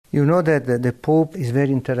You know that the Pope is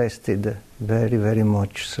very interested, very, very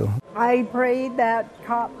much so. I pray that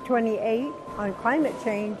COP28 on climate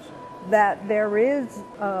change, that there is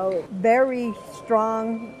very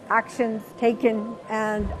strong actions taken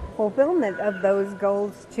and fulfillment of those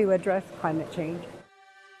goals to address climate change.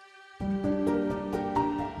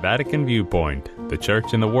 Vatican Viewpoint, the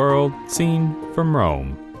Church in the World, seen from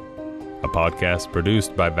Rome. A podcast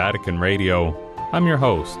produced by Vatican Radio. I'm your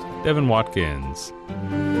host, Devin Watkins.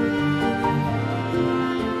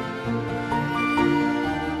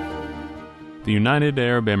 The United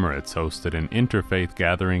Arab Emirates hosted an interfaith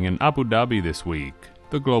gathering in Abu Dhabi this week.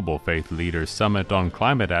 The Global Faith Leaders Summit on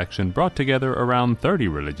Climate Action brought together around 30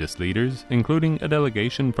 religious leaders, including a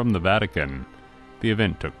delegation from the Vatican. The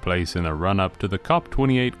event took place in the run-up to the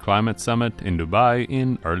COP28 Climate Summit in Dubai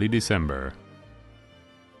in early December.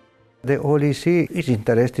 The Holy See is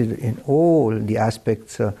interested in all the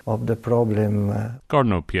aspects of the problem.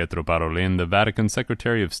 Cardinal Pietro Parolin, the Vatican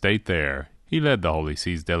Secretary of State there. He led the Holy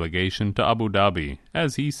See's delegation to Abu Dhabi.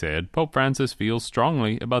 As he said, Pope Francis feels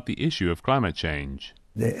strongly about the issue of climate change.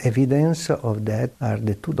 The evidence of that are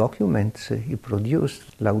the two documents he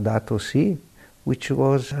produced, Laudato Si, which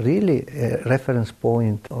was really a reference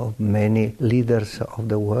point of many leaders of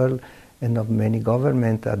the world and of many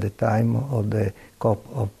governments at the time of the COP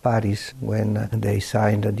of Paris, when they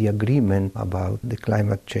signed the agreement about the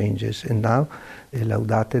climate changes. And now,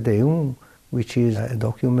 Laudate Deum, which is a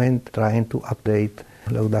document trying to update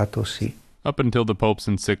Laudato Si. Up until the Pope's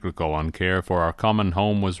encyclical on care for our common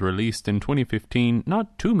home was released in 2015,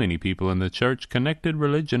 not too many people in the Church connected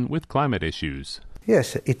religion with climate issues.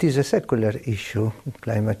 Yes, it is a secular issue,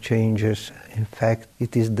 climate changes. In fact,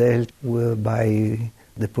 it is dealt with by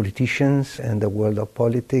the politicians and the world of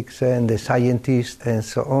politics and the scientists and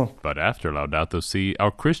so on. But after Laudato Si,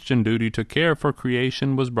 our Christian duty to care for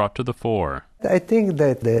creation was brought to the fore. I think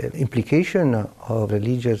that the implication of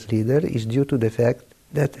religious leader is due to the fact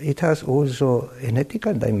that it has also an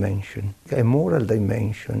ethical dimension, a moral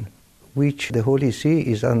dimension, which the Holy See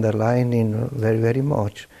is underlining very, very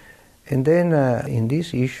much. And then in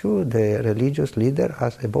this issue, the religious leader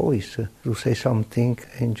has a voice to say something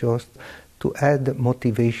and just to add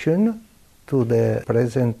motivation to the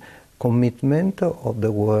present commitment of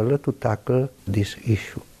the world to tackle this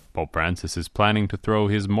issue. Pope Francis is planning to throw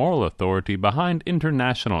his moral authority behind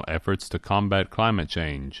international efforts to combat climate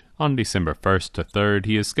change. On December 1st to 3rd,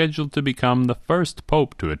 he is scheduled to become the first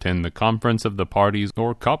pope to attend the Conference of the Parties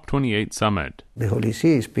or COP28 summit. The Holy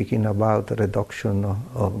See is speaking about the reduction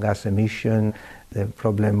of gas emission, the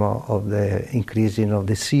problem of the increasing of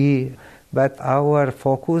the sea, but our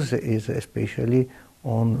focus is especially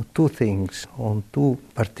on two things, on two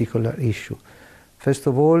particular issues. First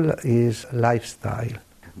of all is lifestyle.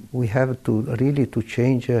 We have to really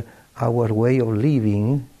change our way of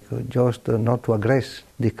living, just not to aggress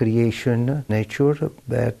the creation, nature,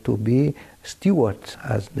 but to be stewards,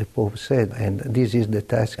 as the Pope said. And this is the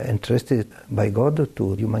task entrusted by God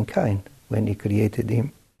to humankind when He created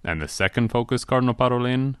him. And the second focus, Cardinal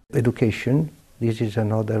Parolin? Education. This is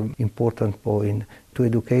another important point, to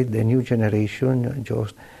educate the new generation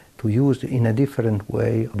just to use in a different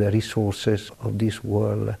way the resources of this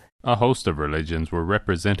world. A host of religions were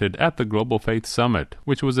represented at the Global Faith Summit,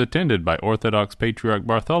 which was attended by Orthodox Patriarch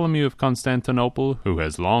Bartholomew of Constantinople, who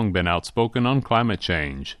has long been outspoken on climate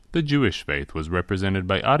change. The Jewish faith was represented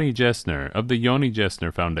by Ari Jessner of the Yoni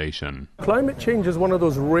Jessner Foundation. Climate change is one of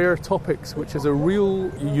those rare topics which is a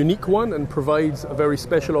real unique one and provides a very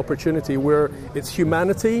special opportunity where it's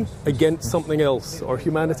humanity against something else, or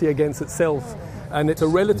humanity against itself. And it's a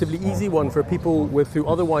relatively easy one for people who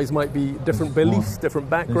otherwise might be different beliefs, different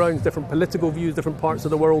backgrounds, different political views, different parts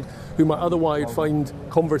of the world, who might otherwise find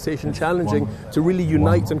conversation challenging, to really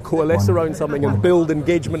unite and coalesce around something and build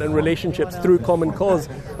engagement and relationships through common cause.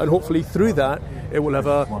 And hopefully through that, it will have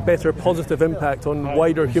a better positive impact on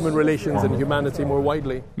wider human relations and humanity more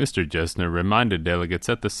widely. Mr. Jessner reminded delegates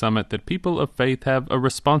at the summit that people of faith have a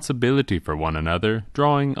responsibility for one another,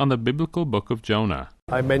 drawing on the biblical book of Jonah.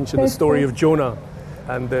 I mentioned the story of Jonah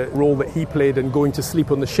and the role that he played in going to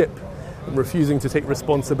sleep on the ship and refusing to take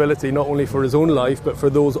responsibility not only for his own life but for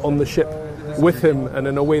those on the ship with him. And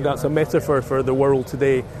in a way that's a metaphor for the world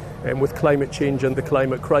today with climate change and the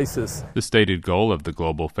climate crisis. The stated goal of the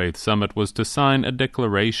Global Faith Summit was to sign a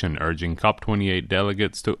declaration urging COP28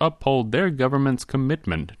 delegates to uphold their government's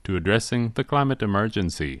commitment to addressing the climate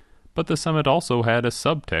emergency. But the summit also had a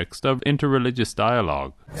subtext of interreligious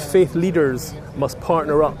dialogue. Faith leaders must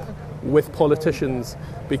partner up with politicians,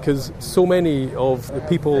 because so many of the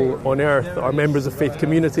people on earth are members of faith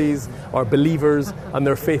communities, are believers, and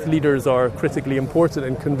their faith leaders are critically important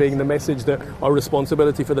in conveying the message that our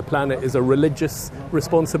responsibility for the planet is a religious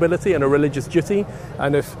responsibility and a religious duty.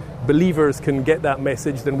 And if believers can get that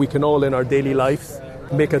message, then we can all in our daily lives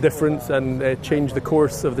make a difference and change the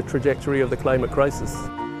course of the trajectory of the climate crisis.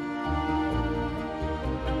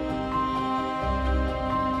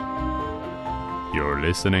 You're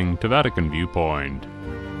listening to Vatican Viewpoint.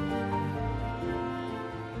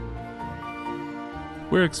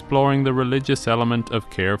 We're exploring the religious element of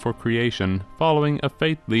care for creation following a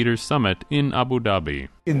faith leaders summit in Abu Dhabi.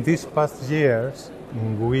 In these past years,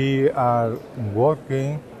 we are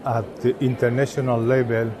working at the international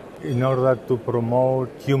level in order to promote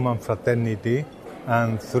human fraternity,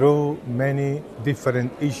 and through many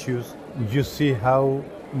different issues, you see how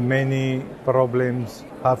many problems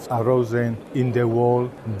have arisen in the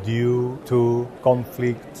world due to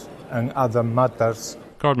conflicts and other matters.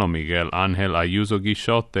 Cardinal Miguel Ángel Ayuso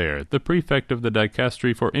Guichot there, the prefect of the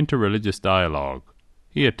Dicastery for Interreligious Dialogue.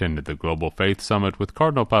 He attended the Global Faith Summit with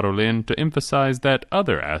Cardinal Parolin to emphasize that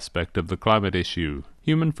other aspect of the climate issue,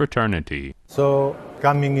 human fraternity. So,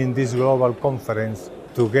 coming in this global conference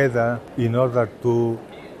together in order to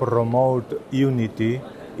promote unity,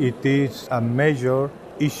 it is a major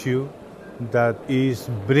issue that is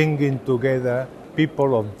bringing together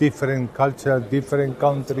people of different cultures, different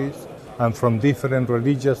countries, and from different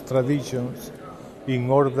religious traditions in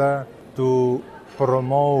order to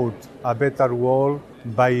promote a better world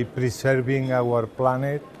by preserving our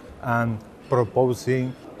planet and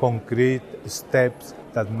proposing concrete steps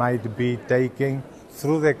that might be taken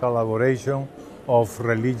through the collaboration of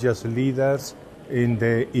religious leaders in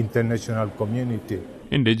the international community.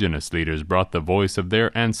 Indigenous leaders brought the voice of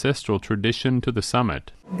their ancestral tradition to the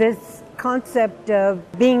summit. This concept of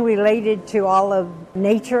being related to all of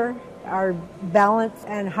nature, our balance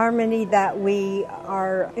and harmony that we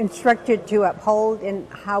are instructed to uphold in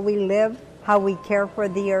how we live, how we care for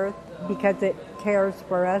the earth, because it cares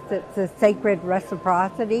for us. It's a sacred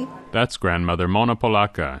reciprocity. That's Grandmother Mona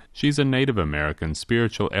Polaka. She's a Native American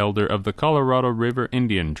spiritual elder of the Colorado River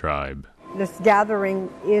Indian tribe. This gathering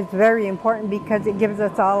is very important because it gives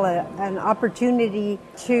us all an opportunity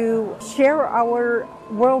to share our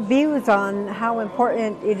worldviews on how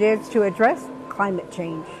important it is to address climate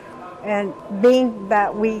change. And being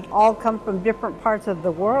that we all come from different parts of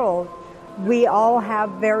the world, we all have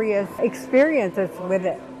various experiences with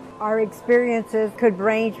it. Our experiences could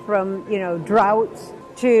range from, droughts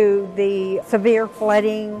to the severe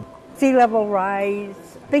flooding, sea level rise,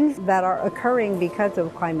 things that are occurring because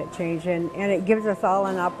of climate change. And it gives us all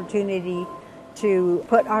an opportunity to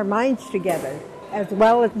put our minds together, as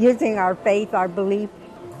well as using our faith, our belief,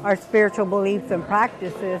 our spiritual beliefs and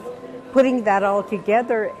practices, putting that all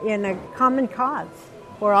together in a common cause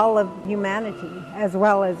for all of humanity, as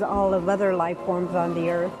well as all of other life forms on the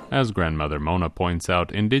earth. As Grandmother Mona points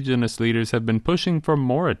out, Indigenous leaders have been pushing for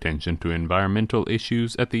more attention to environmental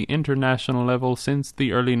issues at the international level since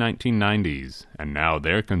the early 1990s, and now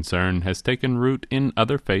their concern has taken root in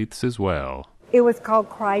other faiths as well. It was called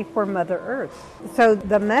Cry for Mother Earth. So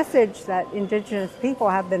the message that Indigenous people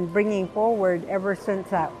have been bringing forward ever since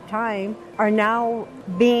that time are now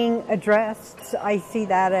being addressed. I see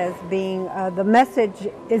that as being, the message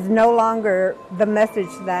is no longer the message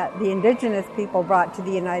that the Indigenous people brought to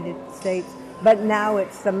the United States, but now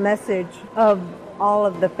it's the message of all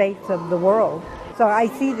of the faiths of the world. So I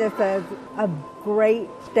see this as a great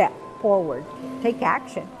step forward. Take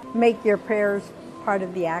action. Make your prayers part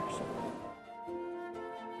of the action.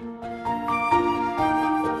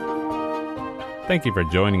 Thank you for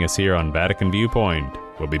joining us here on Vatican Viewpoint.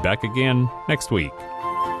 We'll be back again next week.